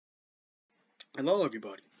Hello,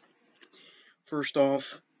 everybody. First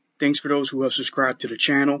off, thanks for those who have subscribed to the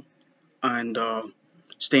channel and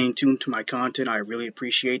staying tuned to my content. I really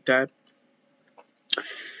appreciate that.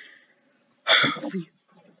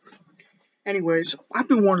 Anyways, I've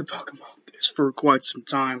been wanting to talk about this for quite some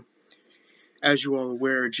time. As you all are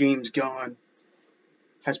aware, James Gunn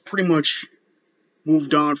has pretty much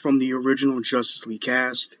moved on from the original Justice League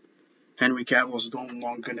cast. Henry Cavill is no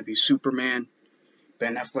longer going to be Superman.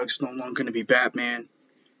 Ben Affleck's no longer going to be Batman.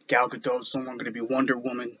 Gal Gadot's no longer going to be Wonder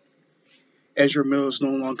Woman. Ezra Miller's no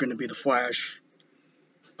longer going to be The Flash.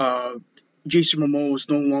 Uh, Jason Momoa is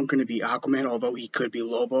no longer going to be Aquaman, although he could be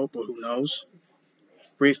Lobo, but who knows?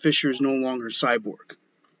 Ray Fisher is no longer Cyborg.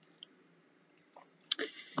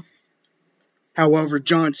 However,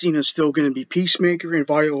 John Cena is still going to be Peacemaker, and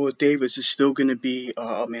Viola Davis is still going to be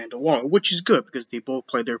Amanda Waller, which is good because they both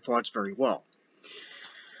play their parts very well.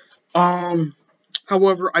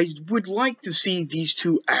 However, I would like to see these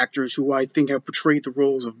two actors who I think have portrayed the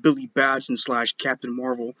roles of Billy Batson / Captain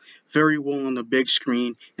Marvel very well on the big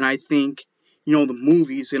screen, and I think, the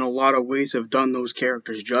movies in a lot of ways have done those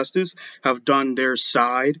characters justice, have done their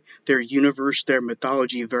side, their universe, their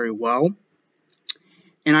mythology very well,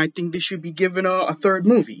 and I think they should be given a third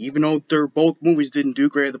movie, even though both movies didn't do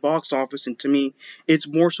great at the box office, and to me, it's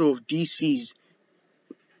more so of DC's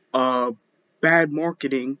bad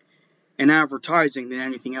marketing and advertising than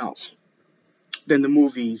anything else, than the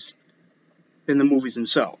movies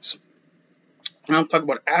themselves. And I'm talking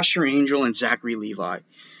about Asher Angel and Zachary Levi.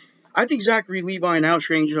 I think Zachary Levi and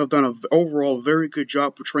Asher Angel have done an overall very good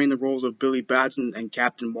job portraying the roles of Billy Batson and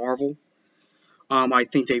Captain Marvel. I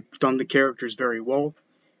think they've done the characters very well,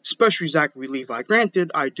 especially Zachary Levi.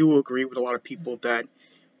 Granted, I do agree with a lot of people that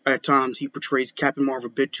at times he portrays Captain Marvel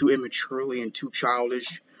a bit too immaturely and too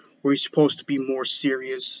childish, where he's supposed to be more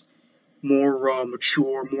serious, more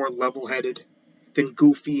mature, more level-headed than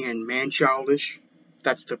goofy and man-childish.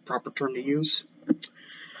 That's the proper term to use.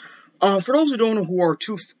 For those who don't know who are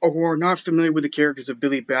not familiar with the characters of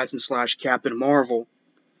Billy Batson / Captain Marvel,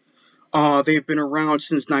 they've been around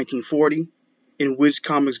since 1940 in Wiz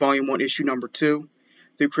Comics Volume 1, Issue Number 2.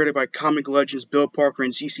 They were created by comic legends Bill Parker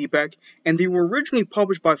and C.C. Beck, and they were originally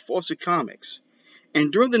published by Fawcett Comics. And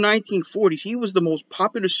during the 1940s, he was the most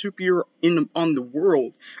popular superhero on the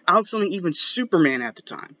world, outselling even Superman at the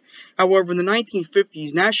time. However, in the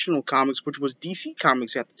 1950s, National Comics, which was DC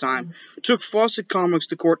Comics at the time, took Fawcett Comics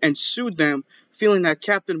to court and sued them, feeling that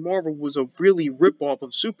Captain Marvel was a really ripoff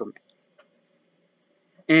of Superman.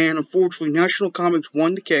 And unfortunately, National Comics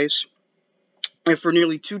won the case, and for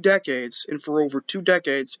over 2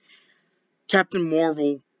 decades, Captain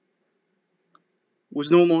Marvel was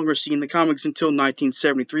no longer seen in the comics until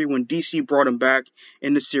 1973 when DC brought him back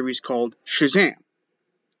in the series called Shazam.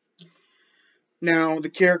 Now, the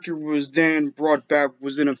character was then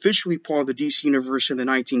officially part of the DC universe in the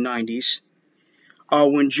 1990s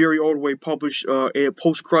when Jerry Ordway published a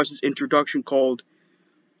post-crisis introduction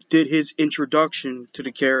did his introduction to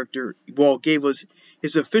the character, gave us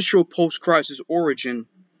his official post-crisis origin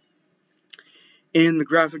in the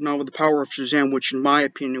graphic novel The Power of Shazam, which in my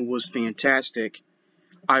opinion was fantastic.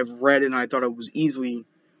 I've read it and I thought it was easily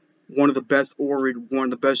one of the best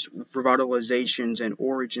revitalizations and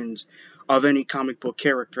origins of any comic book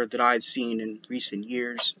character that I've seen in recent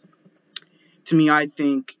years. To me, I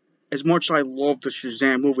think, as much as I love the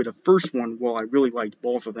Shazam movie, the first one, I really liked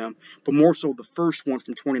both of them, but more so the first one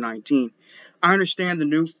from 2019. I understand the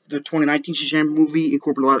 2019 Shazam movie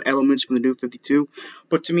incorporated a lot of elements from the New 52,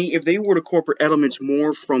 but to me, if they were to incorporate elements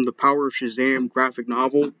more from the Power of Shazam graphic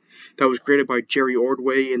novel that was created by Jerry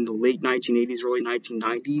Ordway in the late 1980s, early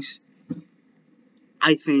 1990s,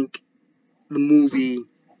 I think it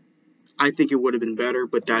would have been better,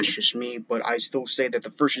 but that's just me. But I still say that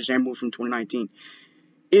the first Shazam movie from 2019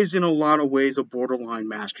 is in a lot of ways a borderline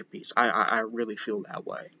masterpiece. I really feel that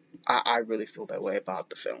way. I really feel that way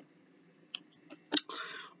about the film.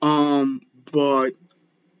 But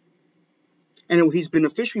anyway, he's been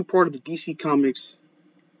officially part of the DC Comics.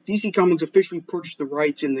 DC Comics officially purchased the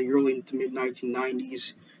rights in the early to mid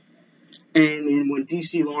 1990s. And when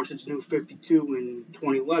DC launched its New 52 in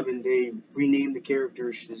 2011, they renamed the character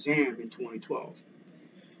Shazam in 2012.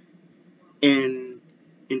 In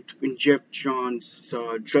Jeff Johns'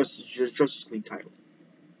 Justice League title.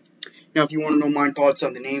 Now, if you want to know my thoughts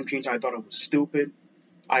on the name change, I thought it was stupid.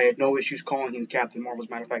 I had no issues calling him Captain Marvel. As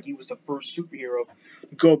a matter of fact, he was the first superhero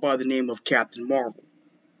to go by the name of Captain Marvel.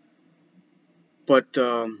 But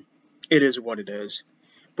it is what it is.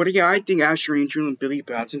 But yeah, I think Asher Angel and Billy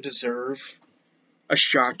Batson deserve a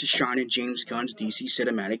shot to shine in James Gunn's DC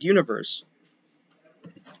Cinematic Universe.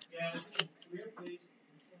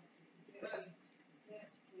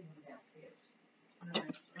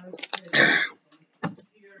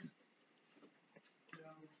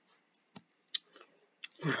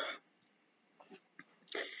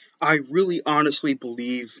 I really honestly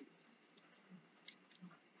believe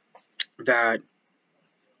that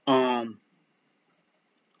um,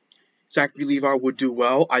 Zachary Levi would do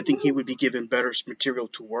well. I think he would be given better material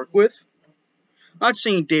to work with. Not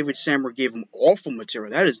saying David Sammer gave him awful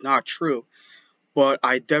material. That is not true. But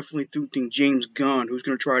I definitely do think James Gunn, who's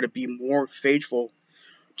going to try to be more faithful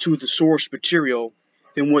to the source material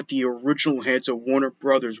than what the original heads of Warner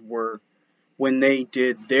Brothers were when they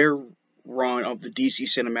did their run of the DC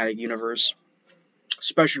Cinematic Universe,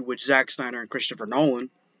 especially with Zack Snyder and Christopher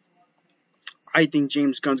Nolan. I think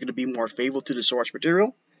James Gunn's going to be more faithful to the source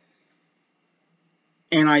material.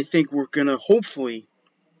 And I think we're going to hopefully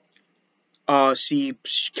see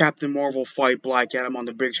Captain Marvel fight Black Adam on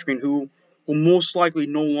the big screen, who will most likely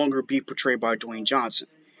no longer be portrayed by Dwayne Johnson.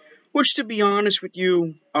 Which, to be honest with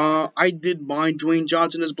you, I did mind Dwayne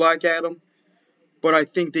Johnson as Black Adam, but I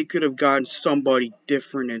think they could have gotten somebody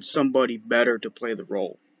different and somebody better to play the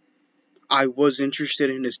role. I was interested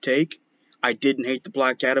in his take. I didn't hate the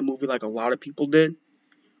Black Adam movie like a lot of people did,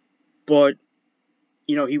 but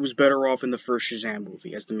he was better off in the first Shazam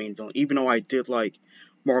movie as the main villain. Even though I did like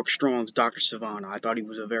Mark Strong's Dr. Sivana, I thought he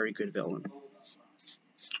was a very good villain.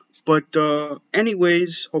 But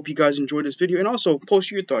anyways, hope you guys enjoyed this video. And also,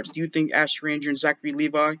 post your thoughts. Do you think Ash Ranger and Zachary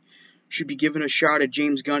Levi should be given a shot at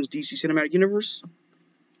James Gunn's DC Cinematic Universe?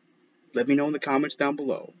 Let me know in the comments down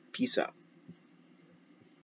below. Peace out.